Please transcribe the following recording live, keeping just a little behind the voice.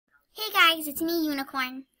Hey guys, it's me,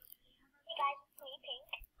 Unicorn. Hey guys, it's me, Pink.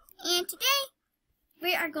 And today,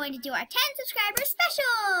 we are going to do our 10 subscriber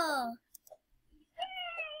special!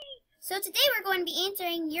 Yay! So today we're going to be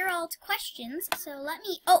answering your old questions. So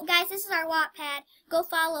oh guys, this is our Wattpad. Go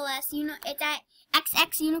follow us. It's at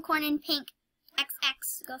XX Unicorn and Pink.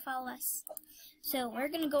 XX. Go follow us. So we're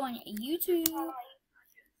going to go on YouTube. What?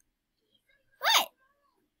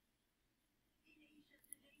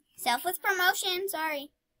 Selfless promotion, sorry.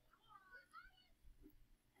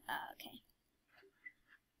 Okay.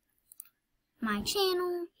 My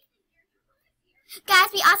channel. Guys,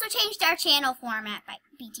 we also changed our channel format by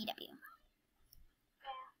BTW.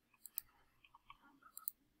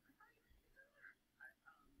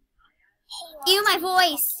 Ew, my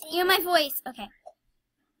voice. Ew, my voice. Okay.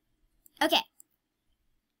 Okay.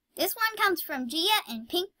 This one comes from Gia and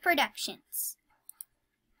Pink Productions.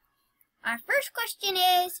 Our first question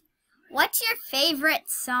is, what's your favorite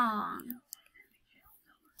song?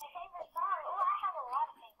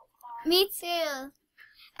 Me too.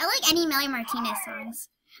 I like any Melly Martinez songs.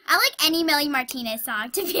 I like any Melly Martinez song,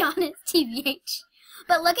 to be honest, TBH.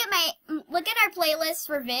 But look at our playlist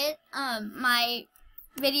for my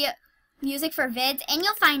video music for vids, and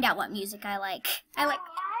you'll find out what music I like. I like.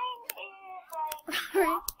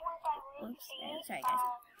 Oops, sorry guys.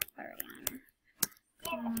 Ariana.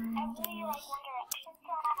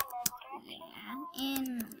 Yeah,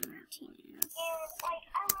 and Martinez.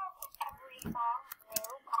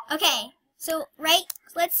 Okay, so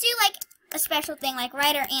let's do like a special thing, like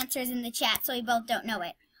write our answers in the chat so we both don't know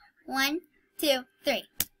it. 1, 2, 3.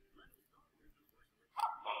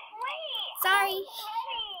 Sorry.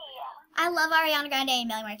 I love Ariana Grande and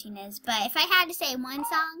Melly Martinez, but if I had to say one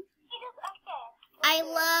song, I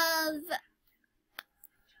love,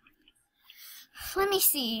 let me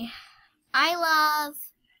see. I love,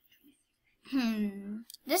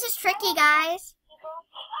 this is tricky, guys.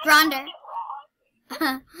 Gronder.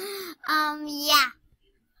 Yeah.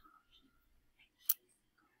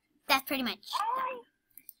 That's pretty much that.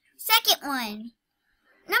 Second one.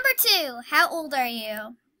 Number 2, how old are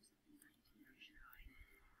you?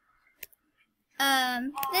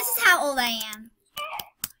 This is how old I am.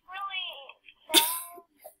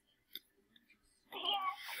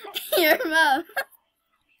 Your mom.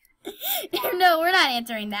 No, we're not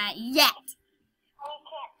answering that yet.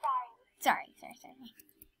 Sorry.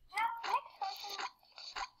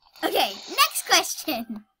 Okay, next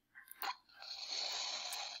question.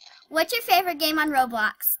 What's your favorite game on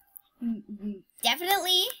Roblox?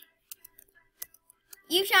 Definitely.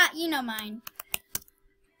 You know mine.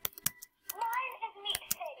 Mine is Meat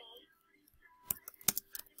City.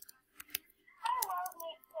 I love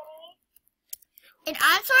Meat City. And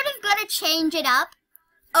I'm sort of gonna change it up.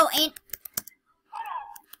 Oh, and Hold on.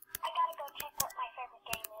 I gotta go check what my favorite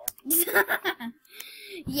game is.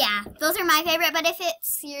 yeah, those are my favorite, but if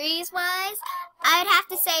it's series-wise, I'd have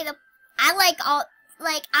to say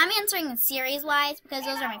I'm answering series-wise because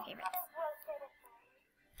those are my favorites.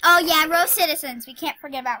 Oh yeah, Rose Citizens. We can't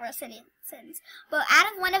forget about Rose Citizens. But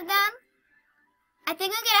out of one of them, I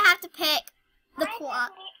think I'm gonna have to pick the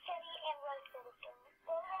plot.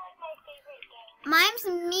 Mine's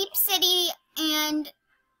Meep City and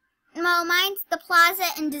mine's the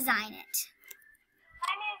Plaza and Design It.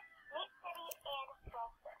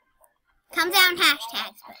 Come down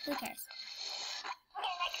hashtags, but who cares?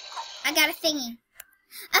 I got a thingy.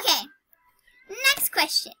 Okay, next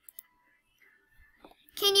question.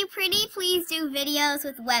 Can you pretty please do videos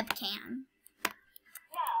with webcam?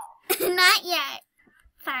 No. Not yet.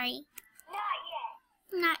 Sorry. Not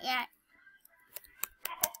yet. Not yet.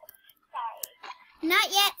 Sorry. Not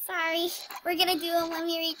yet, sorry. We're gonna do them when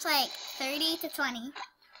we reach like 30 to 20.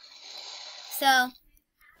 So,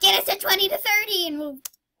 get us to 20 to 30 and we'll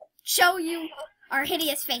show you our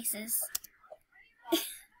hideous faces.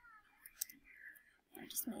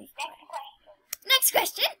 Just move. Next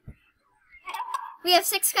question. We have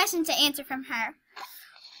 6 questions to answer from her.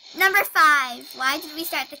 Number 5. Why did we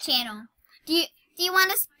start the channel? Do you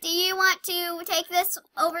want to take this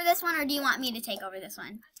over this one, or do you want me to take over this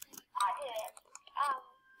one? I'll do it.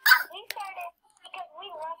 We started because we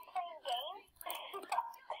love playing games, and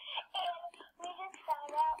we just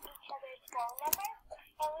found out each other's phone numbers,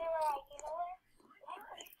 and we were like, you know what? Why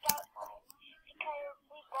don't we start one? Because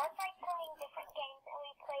we both like playing different games, and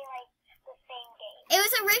we play like the same game. It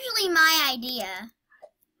was originally my idea.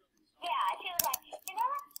 Yeah, she was like, you know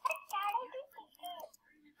what? Let's start a game.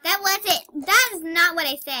 That wasn't. That is not what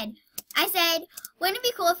I said. I said, wouldn't it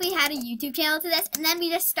be cool if we had a YouTube channel to this? And then we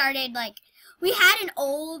just started, we had an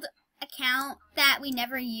old account that we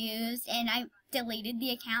never used, and I deleted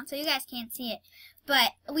the account, so you guys can't see it.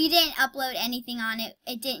 but we didn't upload anything on it.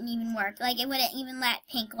 It didn't even work. Like, it wouldn't even let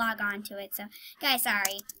Pink log on to it. So, guys,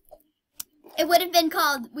 sorry. We would have been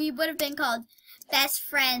called Best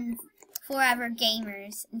Friends Forever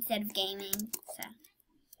Gamers instead of gaming. So.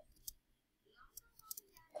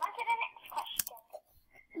 On to the next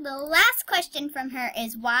question. The last question from her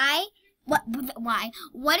is why?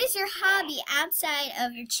 What is your hobby outside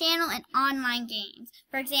of your channel and online games?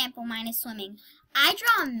 For example, mine is swimming. I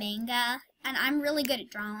draw manga, and I'm really good at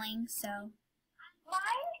drawing, so. Mine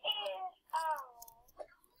is,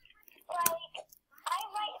 like, I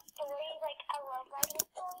write stories, like, I love writing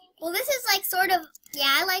stories. Well, this is like sort of,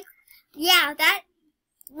 that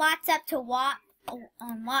lots up to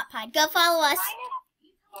on Wattpad. Go follow us. Mine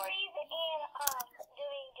is stories and,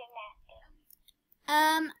 doing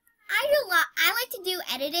gymnastics. I do a lot. I like to do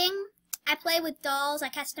editing. I play with dolls. I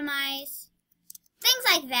customize. Things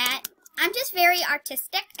like that. I'm just very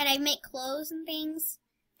artistic, and I make clothes and things.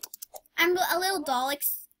 I'm a little doll,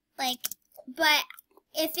 but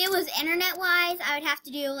if it was internet-wise, I would have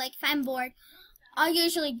to do, like, if I'm bored, I'll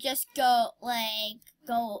usually just go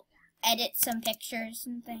edit some pictures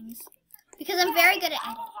and things. Because I'm very good at editing. If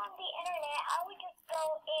I was on the internet, I would just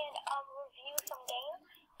go and, review some games.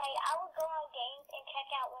 Like, I would go on games and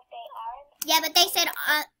check out what they are. Yeah, but they said,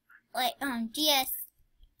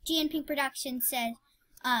 GNP Productions said,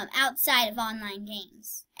 outside of online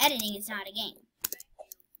games. Editing is not a game.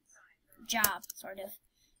 Job, sort of.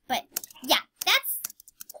 But, yeah,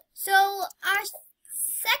 so our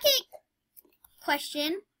second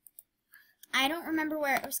question, I don't remember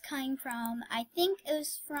where it was coming from. I think it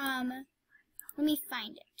was from, let me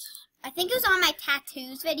find it. I think it was on my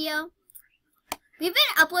tattoos video. We've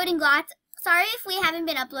been uploading lots. Sorry if we haven't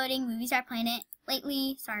been uploading Movie Star Planet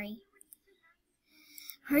lately. Sorry.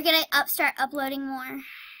 We're gonna start uploading more.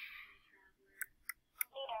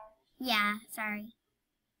 Yeah, sorry.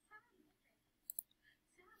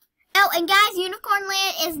 Oh, and guys, Unicorn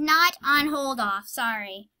Land is not on hold off.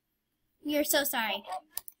 Sorry. We are so sorry.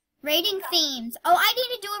 Rating themes. Oh, I need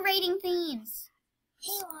to do a rating themes.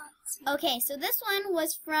 Okay, so this one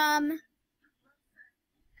was from...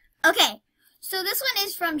 Okay, so this one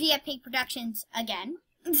is from GFP Productions again.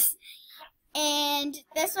 And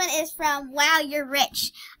this one is from Wow, You're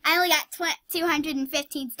Rich. I only got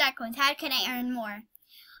 215 star coins. How can I earn more?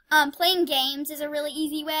 Playing games is a really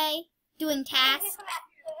easy way. Doing tasks.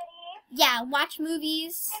 Yeah, watch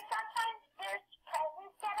movies. And sometimes there's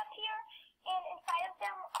presents set up here, and inside of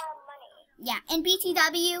them are money. Yeah, and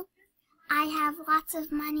BTW, I have lots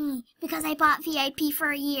of money because I bought VIP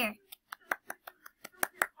for a year.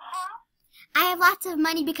 Huh? I have lots of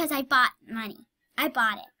money because I bought money. I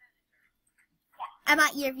bought it. I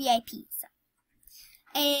bought your VIP. So.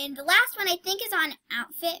 And the last one I think is on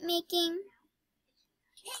outfit making.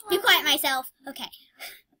 Be quiet, myself. Okay.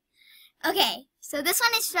 Okay, so this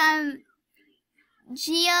one is from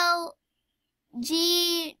Geo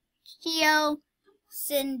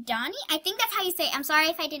Sindani. I think that's how you say it. I'm sorry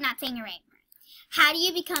if I did not say it right. How do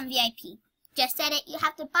you become VIP? Just said it. You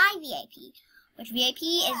have to buy VIP, which VIP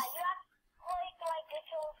is. Yeah, you have to like this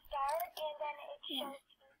little star, and then it shows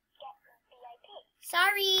you get VIP.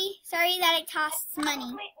 Sorry that it costs money.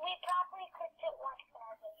 We probably clicked it once in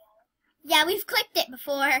our video. Yeah, we've clicked it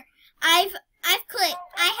before. I've clicked.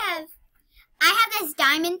 I have this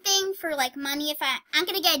diamond thing for like money. If I'm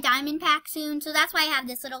gonna get a diamond pack soon, so that's why I have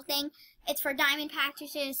this little thing. It's for diamond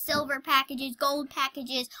packages, silver packages, gold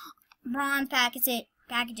packages, bronze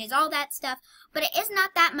packages, all that stuff. But it is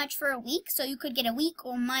not that much for a week, so you could get a week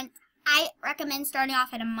or a month. I recommend starting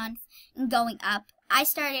off at a month and going up. I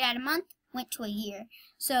started at a month, went to a year.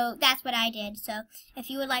 So that's what I did. So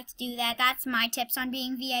if you would like to do that, that's my tips on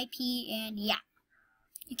being VIP. And yeah,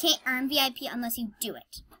 you can't earn VIP unless you do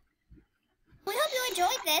it. We hope you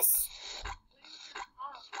enjoyed this.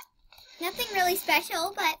 Nothing really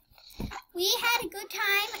special, but we had a good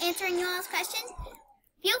time answering you all's questions.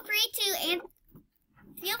 Feel free to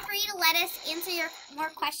let us answer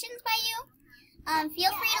more questions by you.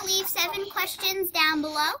 Feel free to leave 7 questions down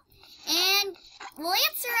below, and we'll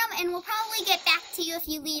answer them, and we'll probably get back to you if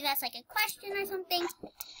you leave us like a question or something,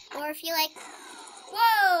 or if you like,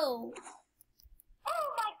 whoa,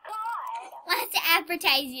 Oh my god! wants to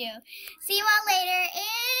advertise you. See you all later,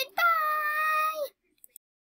 and bye.